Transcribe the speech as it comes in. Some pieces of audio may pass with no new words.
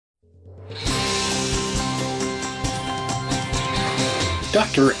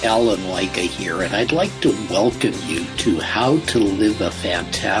Dr. Alan Lycka here, and I'd like to welcome you to How to Live a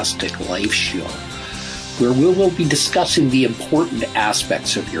Fantastic Life show, where we will be discussing the important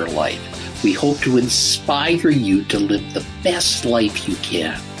aspects of your life. We hope to inspire you to live the best life you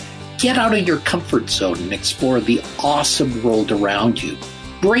can. Get out of your comfort zone and explore the awesome world around you.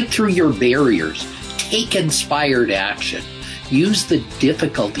 Break through your barriers. Take inspired action. Use the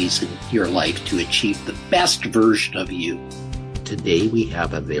difficulties in your life to achieve the best version of you. Today we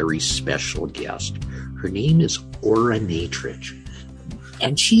have a very special guest. Her name is Ora Natrich,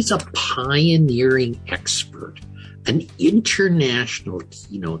 and she's a pioneering expert, an international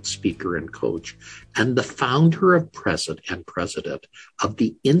keynote speaker and coach, and the founder and president of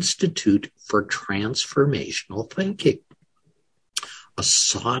the Institute for Transformational Thinking. A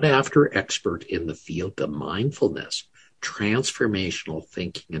sought-after expert in the field of mindfulness, transformational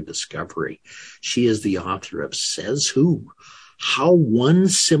thinking, and discovery. She is the author of Says Who? How One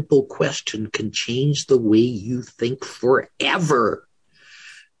Simple Question Can Change the Way You Think Forever.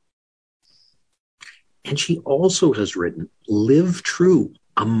 And she also has written Live True,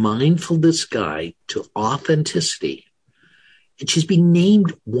 a mindfulness guide to authenticity. And she's been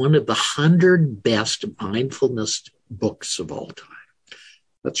named one of the 100 best mindfulness books of all time.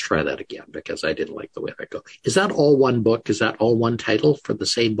 Let's try that again because I didn't like the way that goes. Is that all one book? Is that all one title for the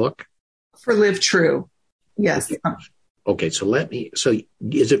same book? For Live True. Yes. Okay, so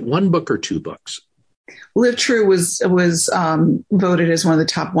is it one book or two books? Live True was voted as one of the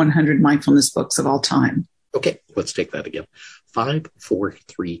top 100 mindfulness books of all time. Okay, let's take that again. 5, 4,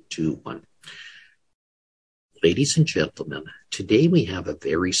 3, 2, 1. Ladies and gentlemen, today we have a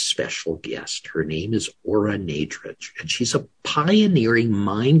very special guest. Her name is Ora Natrich, and she's a pioneering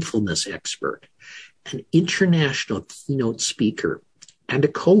mindfulness expert, an international keynote speaker, and a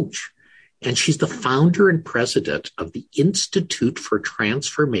coach. And she's the founder and president of the Institute for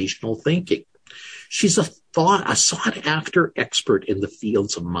Transformational Thinking. She's a sought-after expert in the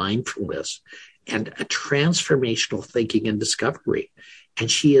fields of mindfulness and a transformational thinking and discovery.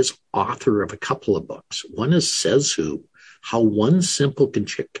 And she is author of a couple of books. One is Says Who? How One Simple Can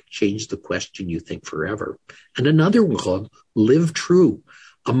Change the Question You Think Forever. And another one called Live True,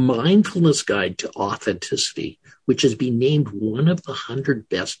 a mindfulness guide to authenticity, which has been named one of the 100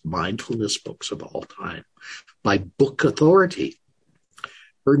 best mindfulness books of all time by Book Authority.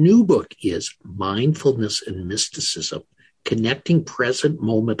 Her new book is Mindfulness and Mysticism, Connecting Present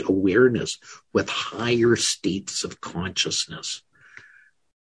Moment Awareness with Higher States of Consciousness.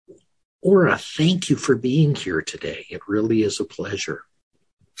 Ora, thank you for being here today. It really is a pleasure.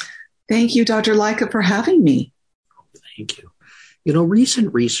 Thank you, Dr. Lycka, for having me. Thank you. You know,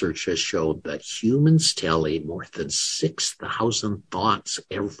 recent research has shown that humans tell more than 6,000 thoughts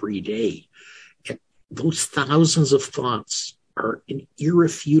every day. And those thousands of thoughts are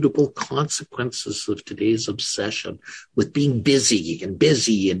irrefutable consequences of today's obsession with being busy and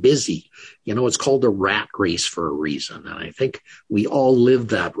busy and busy. You know, it's called a rat race for a reason. And I think we all live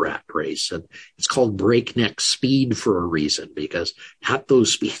that rat race. And it's called breakneck speed for a reason, because at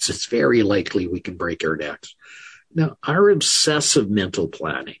those speeds, it's very likely we can break our necks. Now, our obsessive mental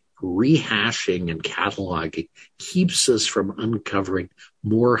planning, rehashing and cataloging keeps us from uncovering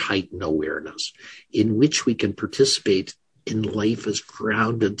more heightened awareness in which we can participate in life as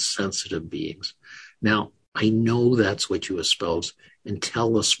grounded, sensitive beings. Now, I know that's what you espouse, and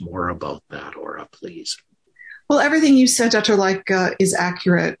tell us more about that, Ora, please. Well, everything you said, Dr. Lycka, is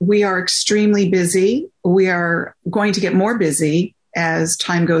accurate. We are extremely busy. We are going to get more busy as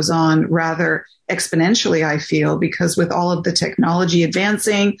time goes on, rather exponentially, I feel, because with all of the technology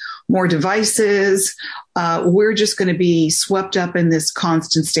advancing, more devices, we're just going to be swept up in this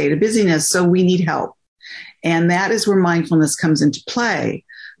constant state of busyness. So we need help. And that is where mindfulness comes into play.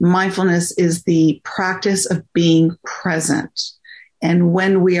 Mindfulness is the practice of being present. And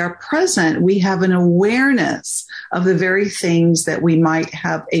when we are present, we have an awareness of the very things that we might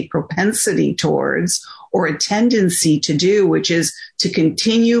have a propensity towards or a tendency to do, which is to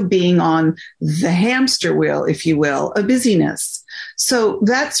continue being on the hamster wheel, if you will, of busyness. So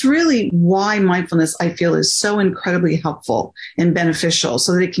that's really why mindfulness, I feel, is so incredibly helpful and beneficial,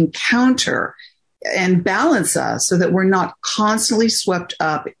 so that it can counter and balance us so that we're not constantly swept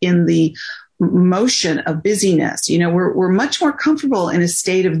up in the motion of busyness. You know, we're much more comfortable in a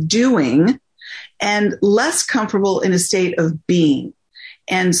state of doing and less comfortable in a state of being.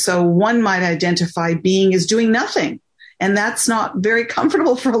 And so one might identify being as doing nothing. And that's not very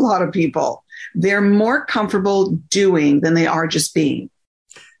comfortable for a lot of people. They're more comfortable doing than they are just being.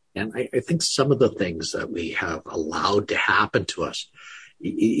 And I think some of the things that we have allowed to happen to us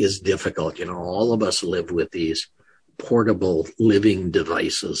is difficult. You know, all of us live with these portable living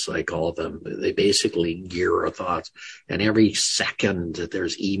devices, I call them. They basically gear our thoughts. And every second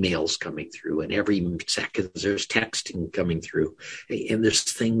there's emails coming through, and every second there's texting coming through. And there's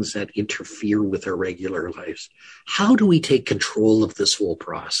things that interfere with our regular lives. How do we take control of this whole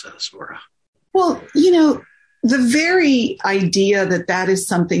process, Laura? Well, the very idea that is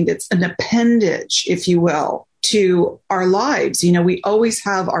something that's an appendage, if you will, to our lives. We always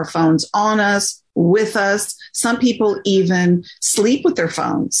have our phones on us, with us. Some people even sleep with their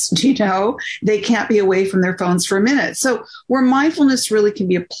phones. They can't be away from their phones for a minute. So where mindfulness really can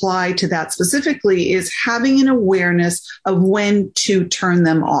be applied to that specifically is having an awareness of when to turn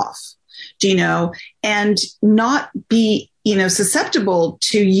them off, and not be, susceptible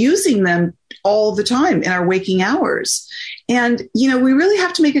to using them all the time in our waking hours. And, we really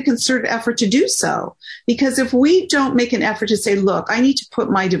have to make a concerted effort to do so, because if we don't make an effort to say, look, I need to put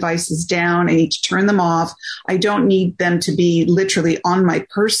my devices down, I need to turn them off, I don't need them to be literally on my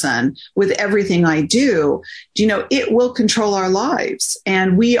person with everything I do, it will control our lives.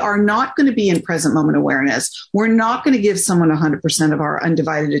 And we are not going to be in present moment awareness. We're not going to give someone 100% of our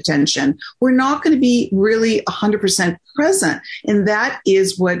undivided attention. We're not going to be really 100% present. And that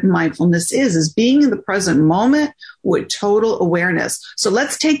is what mindfulness is being in the present moment with total awareness. So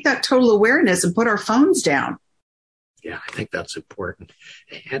let's take that total awareness and put our phones down. Yeah, I think that's important.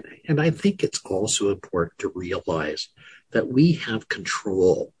 And I think it's also important to realize that we have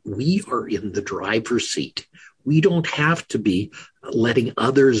control. We are in the driver's seat. We don't have to be letting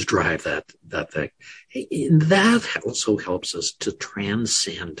others drive that thing. And that also helps us to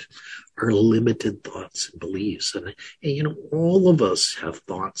transcend our limited thoughts and beliefs. And all of us have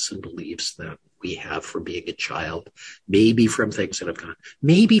thoughts and beliefs that we have from being a child, maybe from things that have gone,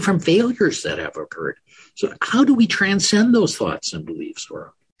 maybe from failures that have occurred. So how do we transcend those thoughts and beliefs,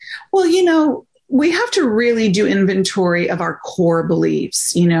 Laura? Well, we have to really do inventory of our core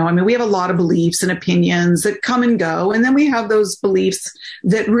beliefs. We have a lot of beliefs and opinions that come and go. And then we have those beliefs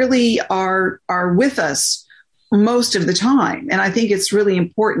that really are with us most of the time. And I think it's really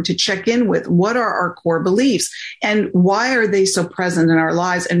important to check in with what are our core beliefs and why are they so present in our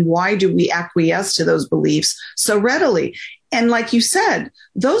lives, and why do we acquiesce to those beliefs so readily? And like you said,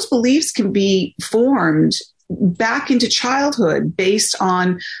 those beliefs can be formed back into childhood based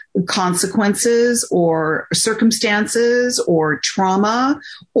on consequences or circumstances or trauma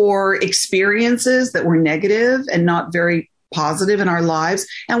or experiences that were negative and not very positive in our lives,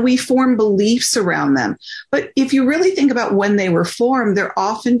 and we form beliefs around them. But if you really think about when they were formed, they're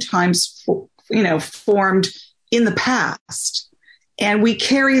oftentimes, formed in the past, and we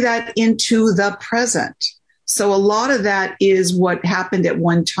carry that into the present. So a lot of that is what happened at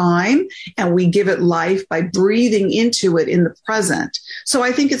one time, and we give it life by breathing into it in the present. So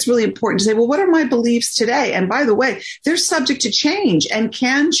I think it's really important to say, well, what are my beliefs today? And by the way, they're subject to change and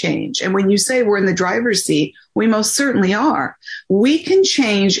can change. And when you say we're in the driver's seat, we most certainly are. We can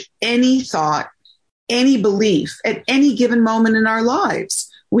change any thought, any belief at any given moment in our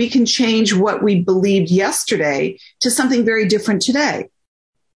lives. We can change what we believed yesterday to something very different today.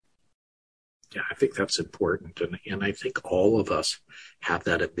 Yeah, I think that's important. And I think all of us have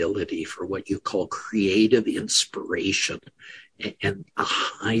that ability for what you call creative inspiration and a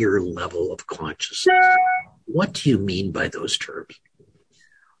higher level of consciousness. What do you mean by those terms?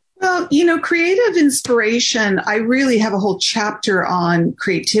 Well, creative inspiration, I really have a whole chapter on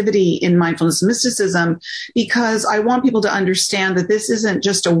creativity in mindfulness and mysticism, because I want people to understand that this isn't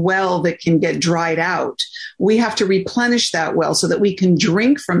just a well that can get dried out. We have to replenish that well so that we can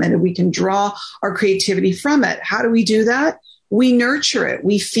drink from it and we can draw our creativity from it. How do we do that? We nurture it,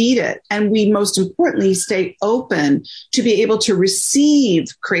 we feed it, and we most importantly stay open to be able to receive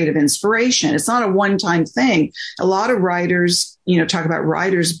creative inspiration. It's not a one-time thing. A lot of writers, talk about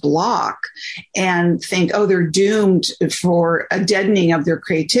writer's block and think, they're doomed for a deadening of their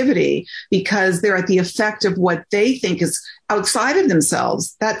creativity because they're at the effect of what they think is outside of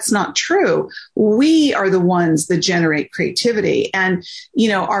themselves. That's not true. We are the ones that generate creativity. And,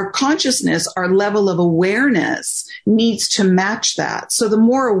 our consciousness, our level of awareness needs to match that. So the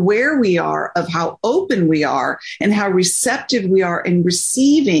more aware we are of how open we are and how receptive we are in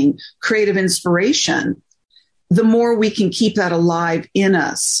receiving creative inspiration, the more we can keep that alive in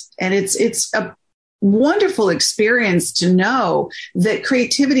us. And it's a wonderful experience to know that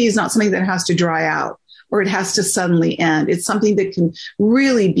creativity is not something that has to dry out or it has to suddenly end. It's something that can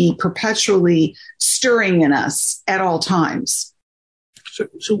really be perpetually stirring in us at all times.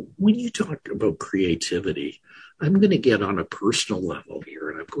 So when you talk about creativity, I'm going to get on a personal level here,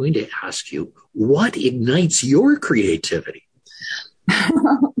 and I'm going to ask you, what ignites your creativity?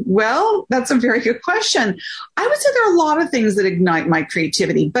 Well, that's a very good question. I would say there are a lot of things that ignite my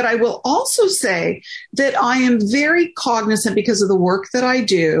creativity, but I will also say that I am very cognizant because of the work that I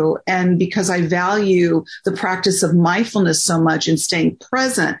do and because I value the practice of mindfulness so much and staying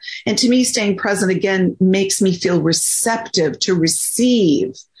present. And to me, staying present again makes me feel receptive to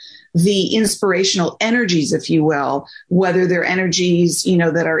receive the inspirational energies, if you will, whether they're energies,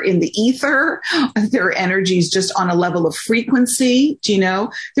 that are in the ether, they're energies just on a level of frequency.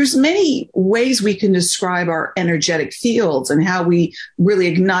 There's many ways we can describe our energetic fields and how we really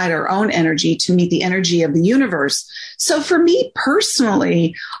ignite our own energy to meet the energy of the universe. So for me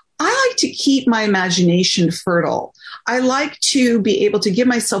personally, I like to keep my imagination fertile. I like to be able to give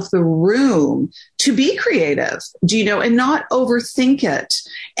myself the room to be creative, and not overthink it.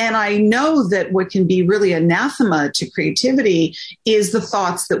 And I know that what can be really anathema to creativity is the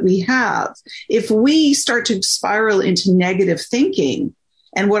thoughts that we have. If we start to spiral into negative thinking,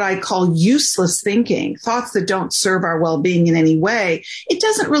 and what I call useless thinking, thoughts that don't serve our well-being in any way, it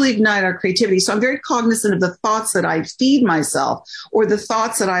doesn't really ignite our creativity. So I'm very cognizant of the thoughts that I feed myself, or the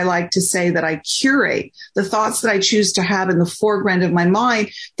thoughts that I like to say that I curate, the thoughts that I choose to have in the foreground of my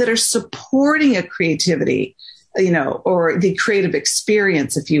mind that are supporting a creativity, or the creative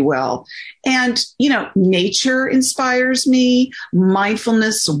experience, if you will. And, nature inspires me,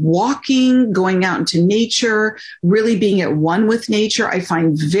 mindfulness, walking, going out into nature, really being at one with nature, I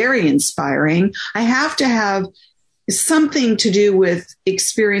find very inspiring. I have to have something to do with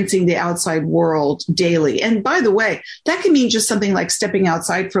experiencing the outside world daily. And by the way, that can mean just something like stepping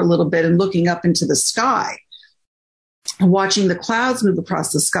outside for a little bit and looking up into the sky, watching the clouds move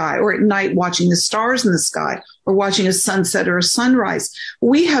across the sky, or at night watching the stars in the sky, or watching a sunset or a sunrise.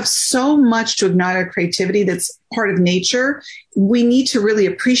 We have so much to ignite our creativity that's part of nature. We need to really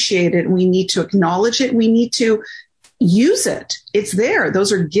appreciate it. We need to acknowledge it. We need to use it. It's there.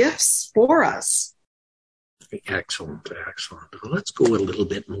 Those are gifts for us. Excellent. Well, let's go a little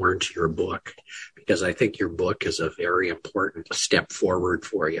bit more into your book, because I think your book is a very important step forward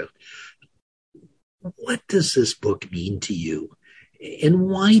for you. What does this book mean to you? And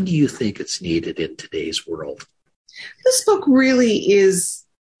why do you think it's needed in today's world? This book really is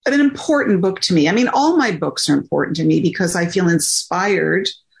an important book to me. I mean, all my books are important to me because I feel inspired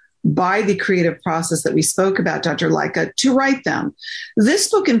by the creative process that we spoke about, Dr. Lycka, to write them. This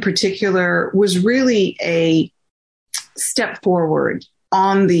book in particular was really a step forward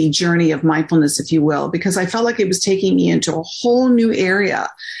on the journey of mindfulness, if you will, because I felt like it was taking me into a whole new area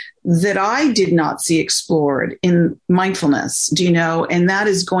that I did not see explored in mindfulness, and that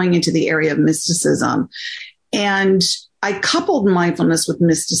is going into the area of mysticism. And I coupled mindfulness with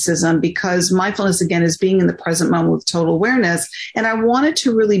mysticism because mindfulness, again, is being in the present moment with total awareness. And I wanted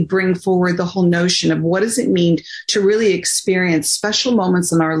to really bring forward the whole notion of what does it mean to really experience special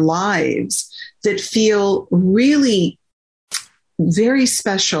moments in our lives that feel really very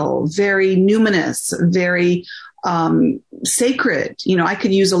special, very numinous, very sacred. I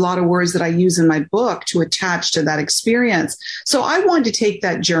could use a lot of words that I use in my book to attach to that experience. So I wanted to take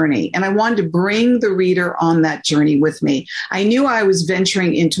that journey and I wanted to bring the reader on that journey with me. I knew I was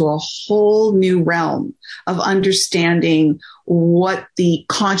venturing into a whole new realm of understanding what the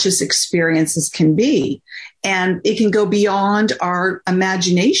conscious experiences can be. And it can go beyond our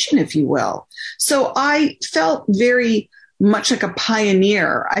imagination, if you will. So I felt very much like a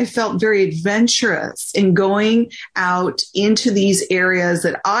pioneer. I felt very adventurous in going out into these areas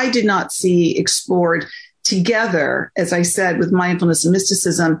that I did not see explored together, as I said, with mindfulness and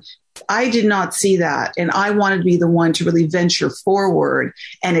mysticism. I did not see that. And I wanted to be the one to really venture forward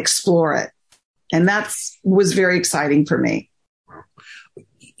and explore it. And that was very exciting for me.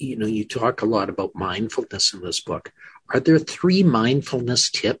 You talk a lot about mindfulness in this book. Are there 3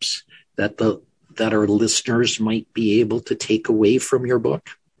 mindfulness tips that our listeners might be able to take away from your book?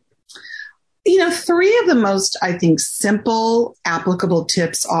 3 of the most, I think, simple, applicable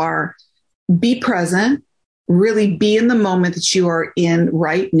tips are be present, really be in the moment that you are in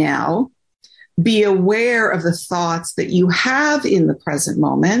right now, be aware of the thoughts that you have in the present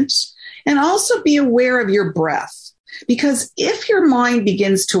moment, and also be aware of your breath. Because if your mind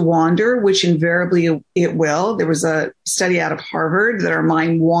begins to wander, which invariably it will, there was a study out of Harvard that our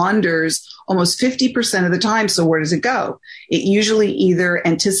mind wanders almost 50% of the time. So where does it go? It usually either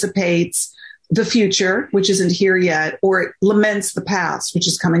anticipates the future, which isn't here yet, or it laments the past, which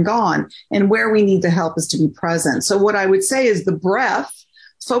is come and gone. And where we need the help is to be present. So what I would say is the breath,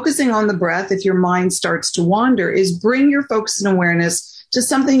 focusing on the breath, if your mind starts to wander, is bring your focus and awareness to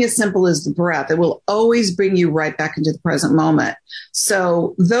something as simple as the breath. It will always bring you right back into the present moment.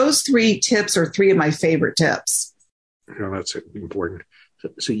 So those 3 tips are 3 of my favorite tips. That's important.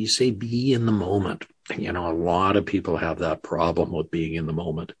 So you say be in the moment. A lot of people have that problem with being in the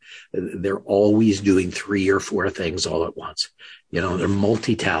moment. They're always doing 3 or 4 things all at once. They're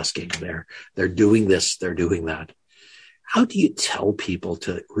multitasking. They're doing this, they're doing that. How do you tell people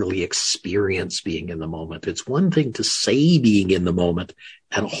to really experience being in the moment? It's one thing to say being in the moment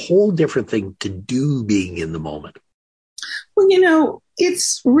and a whole different thing to do being in the moment. Well,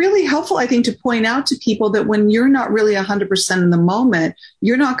 it's really helpful, I think, to point out to people that when you're not really 100% in the moment,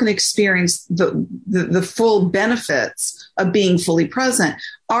 you're not going to experience the full benefits of being fully present.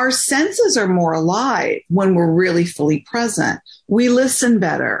 Our senses are more alive when we're really fully present. We listen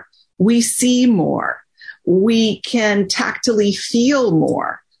better. We see more. We can tactily feel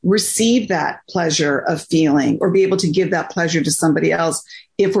more, receive that pleasure of feeling, or be able to give that pleasure to somebody else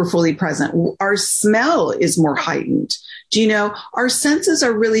if we're fully present. Our smell is more heightened. Our senses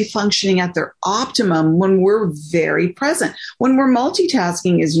are really functioning at their optimum when we're very present. When we're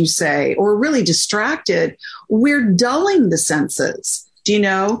multitasking, as you say, or really distracted, we're dulling the senses.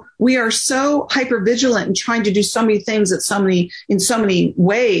 We are so hypervigilant and trying to do so many things in so many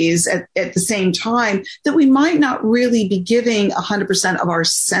ways at the same time that we might not really be giving 100% of our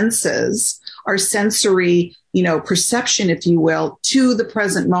senses, our sensory, perception, if you will, to the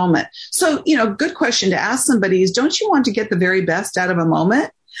present moment. So, good question to ask somebody is, don't you want to get the very best out of a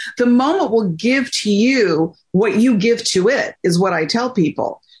moment? The moment will give to you what you give to it, is what I tell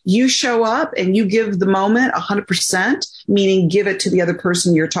people. You show up and you give the moment 100%, meaning give it to the other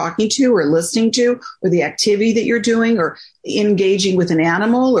person you're talking to or listening to, or the activity that you're doing, or engaging with an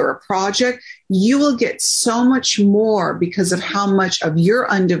animal or a project. You will get so much more because of how much of your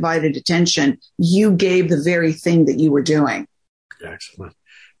undivided attention you gave the very thing that you were doing. Excellent.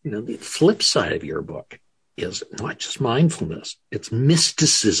 The flip side of your book is not just mindfulness, it's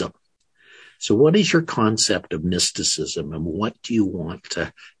mysticism. So what is your concept of mysticism, and what do you want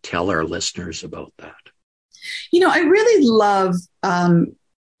to tell our listeners about that? I really love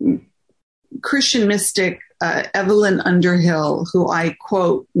Christian mystic Evelyn Underhill, who I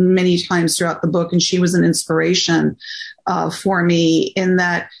quote many times throughout the book, and she was an inspiration for me in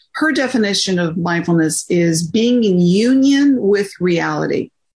that her definition of mindfulness is being in union with reality.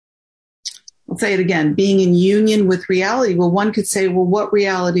 I'll say it again, being in union with reality. Well, one could say, well, what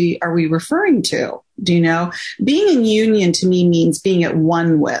reality are we referring to? Being in union to me means being at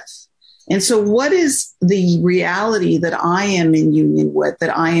one with. And so what is the reality that I am in union with,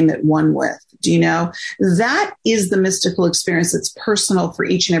 that I am at one with? That is the mystical experience that's personal for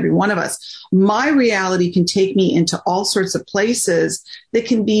each and every one of us. My reality can take me into all sorts of places that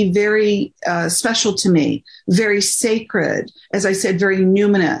can be very special to me, very sacred, as I said, very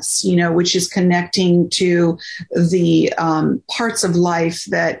numinous, which is connecting to the parts of life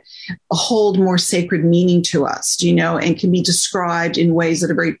that hold more sacred meaning to us, and can be described in ways that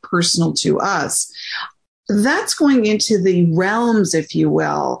are very personal to us. That's going into the realms, if you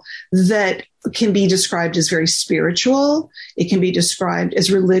will, that can be described as very spiritual. It can be described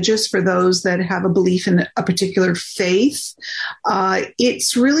as religious for those that have a belief in a particular faith.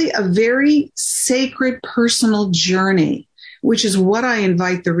 It's really a very sacred personal journey, which is what I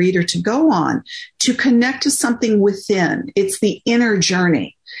invite the reader to go on, to connect to something within. It's the inner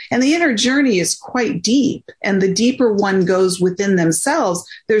journey. And the inner journey is quite deep. And the deeper one goes within themselves,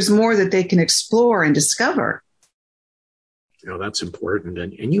 there's more that they can explore and discover. That's important.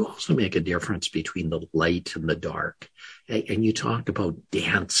 And you also make a difference between the light and the dark. And you talk about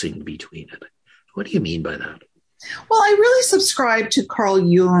dancing between it. What do you mean by that? Well, I really subscribe to Carl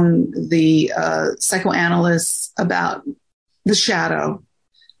Jung, the psychoanalyst, about the shadow.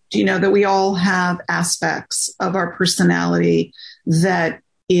 That we all have aspects of our personality that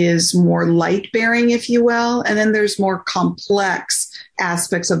is more light-bearing, if you will, and then there's more complex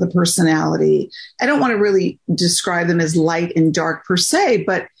aspects of the personality. I don't want to really describe them as light and dark per se,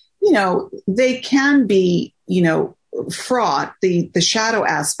 but, they can be, fraught. The shadow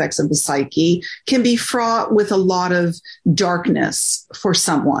aspects of the psyche can be fraught with a lot of darkness for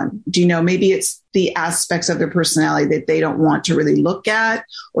someone. Maybe it's the aspects of their personality that they don't want to really look at,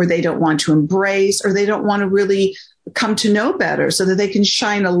 or they don't want to embrace, or they don't want to really come to know better, so that they can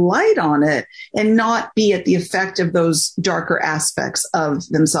shine a light on it and not be at the effect of those darker aspects of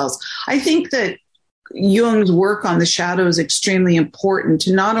themselves. I think that Jung's work on the shadow is extremely important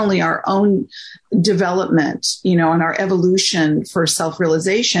to not only our own development, and our evolution for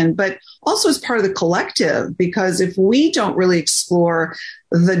self-realization, but also as part of the collective, because if we don't really explore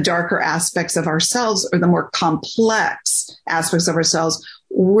the darker aspects of ourselves, or the more complex aspects of ourselves,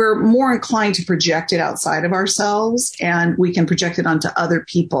 we're more inclined to project it outside of ourselves, and we can project it onto other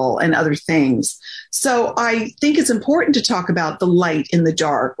people and other things. So I think it's important to talk about the light in the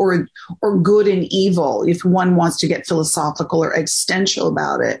dark, or good and evil, if one wants to get philosophical or existential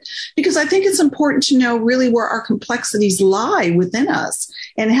about it, because I think it's important to know really where our complexities lie within us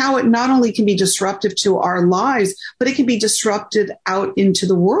and how it not only can be disruptive to our lives, but it can be disruptive out into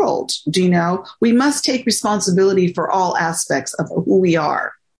the world. Do you know? We must take responsibility for all aspects of who we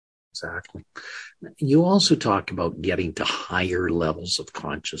are. Exactly. You also talk about getting to higher levels of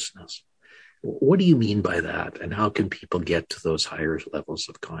consciousness. What do you mean by that? And how can people get to those higher levels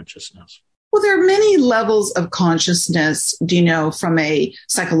of consciousness? Well, there are many levels of consciousness, from a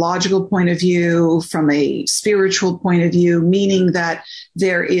psychological point of view, from a spiritual point of view, meaning that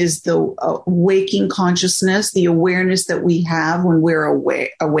there is the waking consciousness, the awareness that we have when we're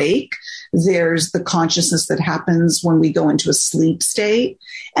awake. There's the consciousness that happens when we go into a sleep state.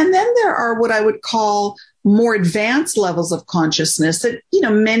 And then there are what I would call more advanced levels of consciousness that,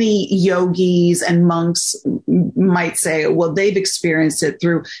 many yogis and monks might say, well, they've experienced it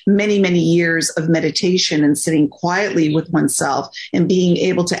through many, many years of meditation and sitting quietly with oneself and being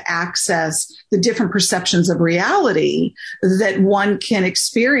able to access the different perceptions of reality that one can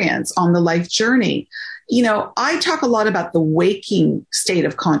experience on the life journey. I talk a lot about the waking state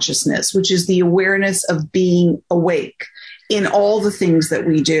of consciousness, which is the awareness of being awake in all the things that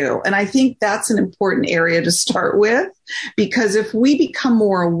we do. And I think that's an important area to start with, because if we become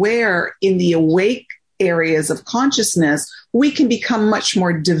more aware in the awake areas of consciousness, we can become much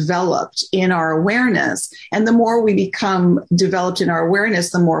more developed in our awareness. And the more we become developed in our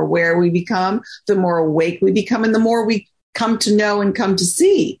awareness, the more aware we become, the more awake we become, and the more we come to know and come to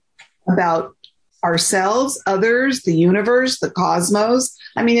see about ourselves, others, the universe, the cosmos.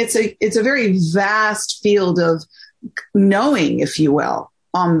 I mean, it's a very vast field of knowing, if you will,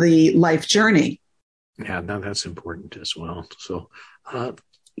 on the life journey. Yeah, no, that's important as well. So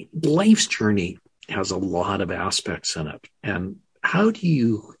life's journey has a lot of aspects in it. And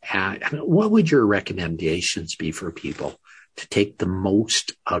what would your recommendations be for people to take the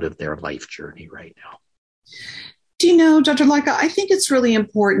most out of their life journey right now? Do you know, Dr. Laika, I think it's really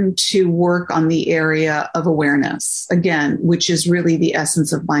important to work on the area of awareness, again, which is really the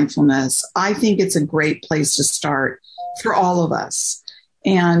essence of mindfulness. I think it's a great place to start for all of us.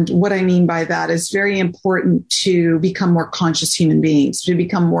 And what I mean by that is very important to become more conscious human beings, to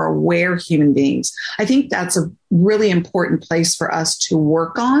become more aware human beings. I think that's a really important place for us to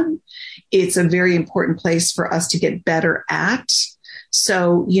work on. It's a very important place for us to get better at.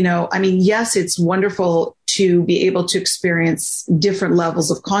 So, yes, it's wonderful to be able to experience different levels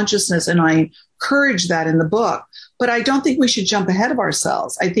of consciousness, and I encourage that in the book. But I don't think we should jump ahead of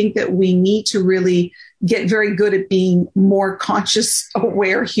ourselves. I think that we need to really get very good at being more conscious,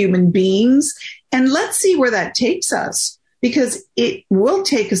 aware human beings. And let's see where that takes us, because it will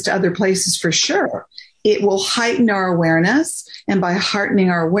take us to other places for sure. It will heighten our awareness. And by heightening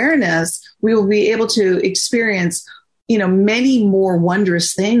our awareness, we will be able to experience many more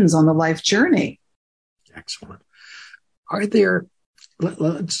wondrous things on the life journey. Excellent.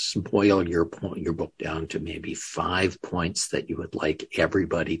 Let's boil your book down to maybe 5 points that you would like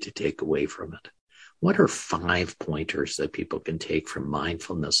everybody to take away from it. What are 5 pointers that people can take from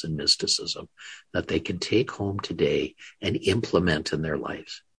mindfulness and mysticism that they can take home today and implement in their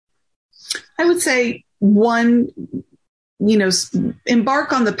lives? I would say, one,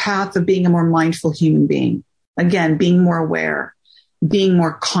 embark on the path of being a more mindful human being. Again, being more aware, being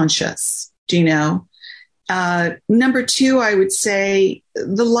more conscious, Number 2, I would say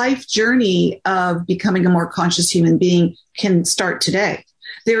the life journey of becoming a more conscious human being can start today.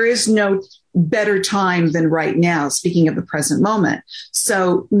 There is no better time than right now, speaking of the present moment.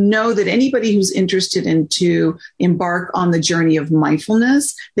 So know that anybody who's interested in to embark on the journey of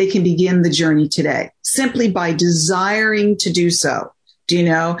mindfulness, they can begin the journey today simply by desiring to do so.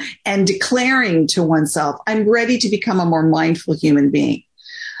 And declaring to oneself, I'm ready to become a more mindful human being.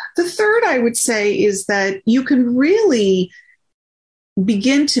 The third, I would say, is that you can really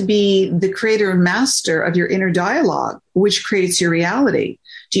begin to be the creator and master of your inner dialogue, which creates your reality.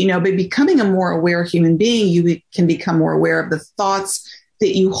 By becoming a more aware human being, you can become more aware of the thoughts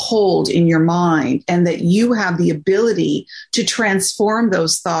that you hold in your mind, and that you have the ability to transform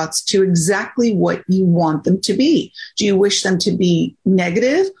those thoughts to exactly what you want them to be. Do you wish them to be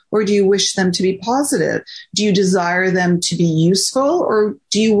negative, or do you wish them to be positive? Do you desire them to be useful, or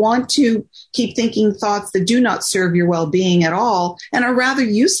do you want to keep thinking thoughts that do not serve your well-being at all and are rather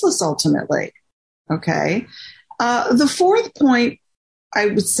useless ultimately? Okay. The fourth point I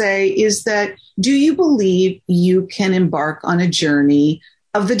would say is that, do you believe you can embark on a journey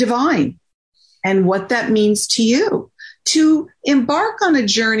of the divine and what that means to you? to embark on a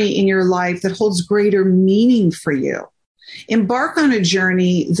journey in your life that holds greater meaning for you. Embark on a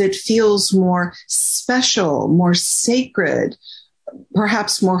journey that feels more special, more sacred,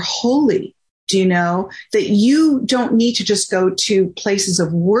 perhaps more holy. Do you know that you don't need to just go to places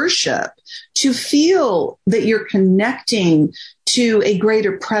of worship to feel that you're connecting to a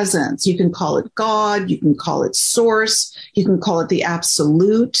greater presence? You can call it God, you can call it source, you can call it the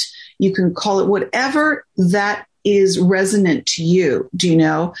absolute, you can call it whatever that is resonant to you. Do you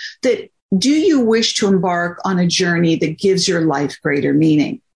know that? Do you wish to embark on a journey that gives your life greater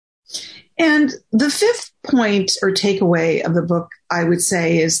meaning? And the fifth point or takeaway of the book, I would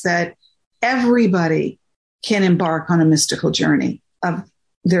say, is that everybody can embark on a mystical journey of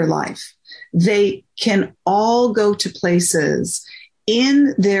their life. They can all go to places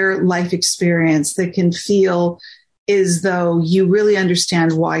in their life experience that can feel as though you really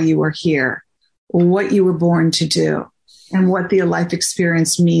understand why you are here, what you were born to do, and what the life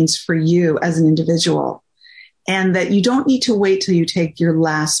experience means for you as an individual. And that you don't need to wait till you take your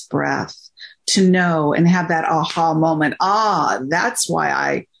last breath to know and have that aha moment. That's why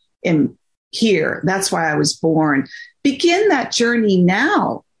I am here. That's why I was born. Begin that journey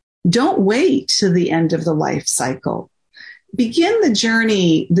now. Don't wait to the end of the life cycle. Begin the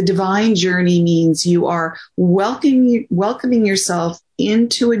journey. The divine journey means you are welcoming yourself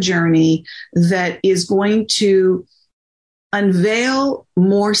into a journey that is going to unveil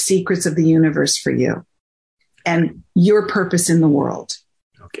more secrets of the universe for you and your purpose in the world.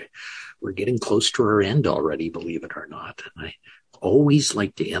 Okay. We're getting close to our end already, believe it or not. And I always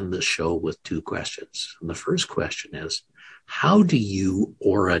like to end the show with two questions. And the first question is, how do you,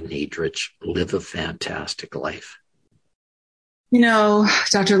 Ora Nadrich, live a fantastic life? You know,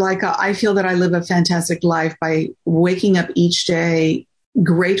 Dr. Lycka, I feel that I live a fantastic life by waking up each day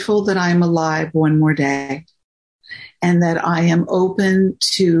grateful that I'm alive one more day, and that I am open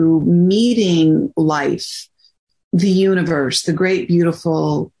to meeting life, the universe, the great,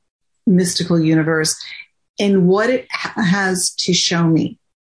 beautiful, mystical universe, and what it has to show me,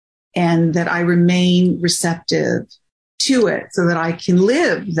 and that I remain receptive to it so that I can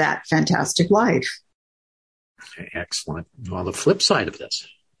live that fantastic life. Okay, excellent. Well, the flip side of this,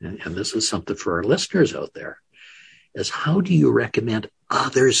 and this is something for our listeners out there, is how do you recommend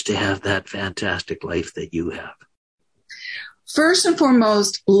others to have that fantastic life that you have? First and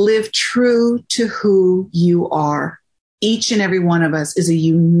foremost, live true to who you are. Each and every one of us is a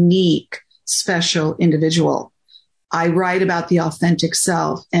unique, special individual. I write about the authentic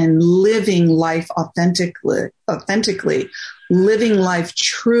self and living life authentically, living life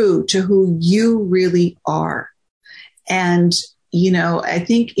true to who you really are. And, you know, I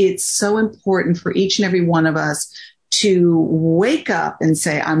think it's so important for each and every one of us to wake up and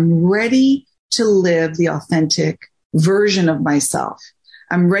say, I'm ready to live the authentic version of myself.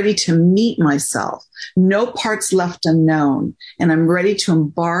 I'm ready to meet myself. No parts left unknown. And I'm ready to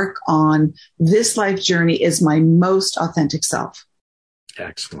embark on this life journey as my most authentic self.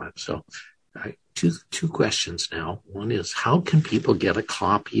 Excellent. So two questions now. One is, how can people get a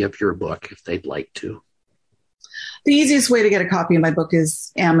copy of your book if they'd like to? The easiest way to get a copy of my book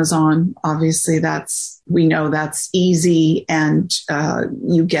is Amazon. Obviously, we know that's easy, and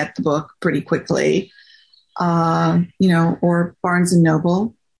you get the book pretty quickly. Or Barnes &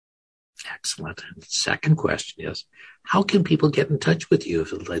 Noble. Excellent. And the second question is, how can people get in touch with you if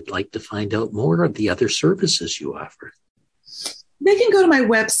they'd like to find out more of the other services you offer? They can go to my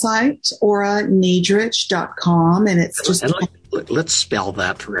website, oranadrich.com, and it's just... let's spell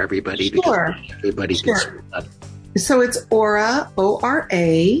that for everybody. Sure. Because everybody gets that. So it's Ora,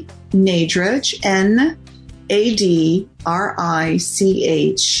 O-R-A, Nadrich,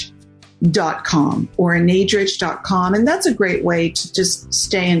 Nadrich.com, or nadrich.com. And that's a great way to just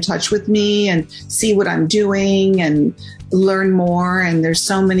stay in touch with me and see what I'm doing and learn more. And there's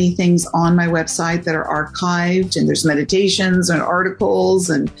so many things on my website that are archived, and there's meditations and articles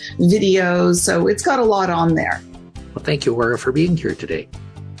and videos. So it's got a lot on there. Well, thank you, Ora, for being here today.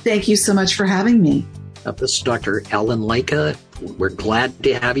 Thank you so much for having me. This is Dr. Ellen Lycka. We're glad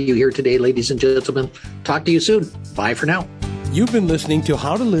to have you here today, ladies and gentlemen. Talk to you soon. Bye for now. You've been listening to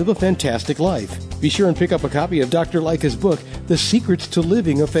How to Live a Fantastic Life. Be sure and pick up a copy of Dr. Lycka's book, The Secrets to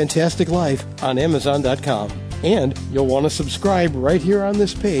Living a Fantastic Life, on Amazon.com. And you'll want to subscribe right here on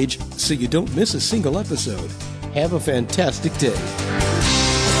this page so you don't miss a single episode. Have a fantastic day.